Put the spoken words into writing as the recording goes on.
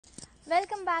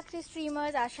Welcome back to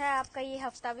streamers. आशा है आपका ये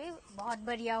हफ्ता भी बहुत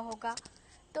बढ़िया होगा।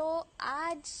 तो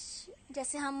आज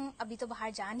जैसे हम अभी तो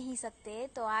बाहर जा नहीं सकते,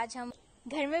 तो आज हम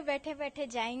घर में बैठे बैठे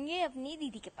जाएंगे अपनी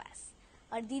दीदी के पास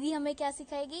और दीदी हमें क्या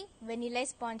सिखाएगी, वेनिला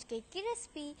स्पॉन्ज केक की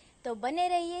रेसिपी। तो बने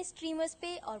रहिए स्ट्रीमर्स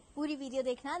पे और पूरी वीडियो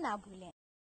देखना ना भूलें।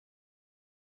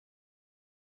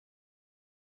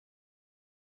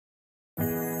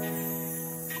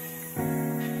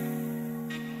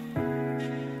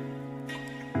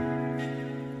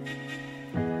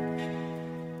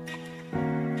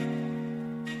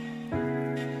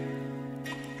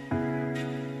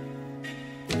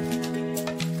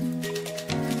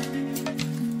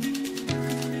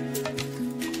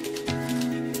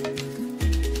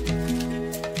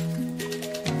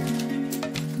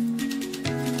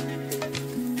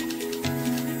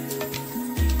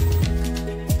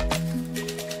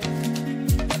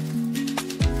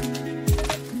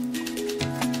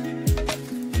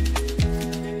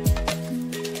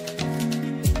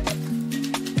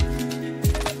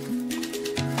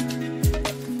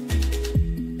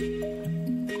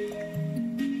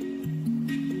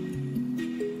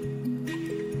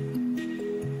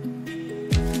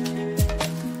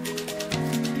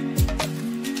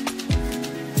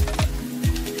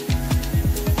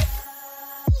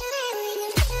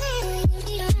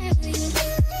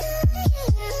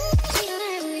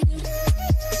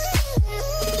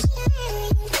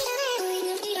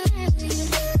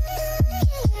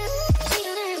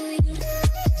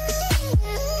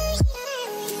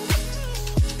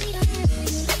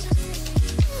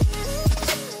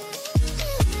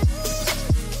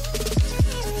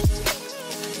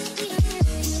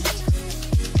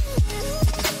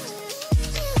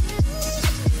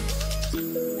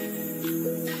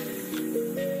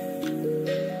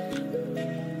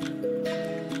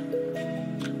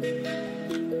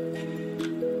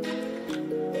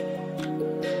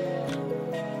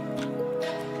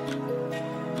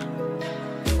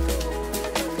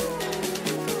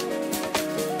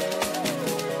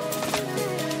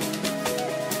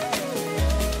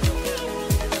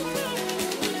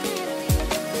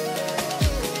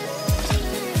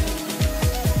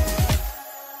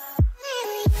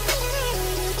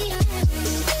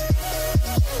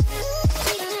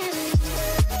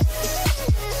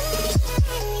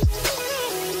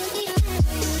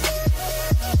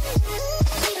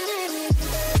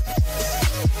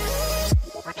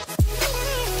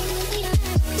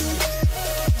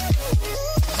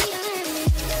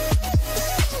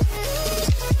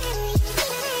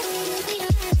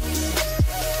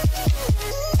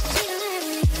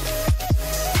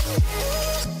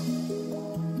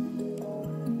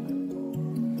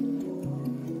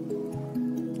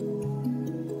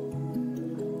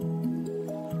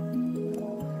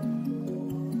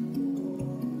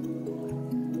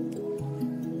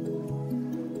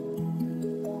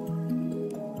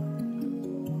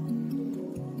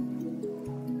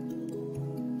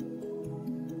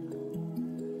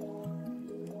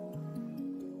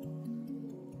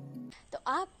 तो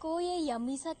आपको ये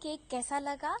यम्मी सा केक कैसा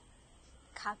लगा?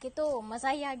 खा के तो मज़ा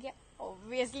ही आ गया।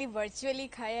 ऑब्वियसली वर्चुअली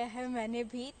खाया है मैंने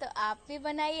भी, तो आप भी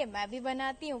बनाइए, मैं भी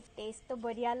बनाती हूँ। टेस्ट तो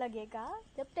बढ़िया लगेगा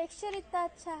जब टेक्सचर इतना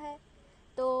अच्छा है।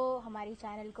 तो हमारी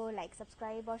चैनल को लाइक,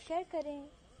 सब्सक्राइब और शेयर करें।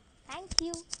 Thank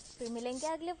you. फिर मिलेंगे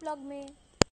अगले व्लॉग में।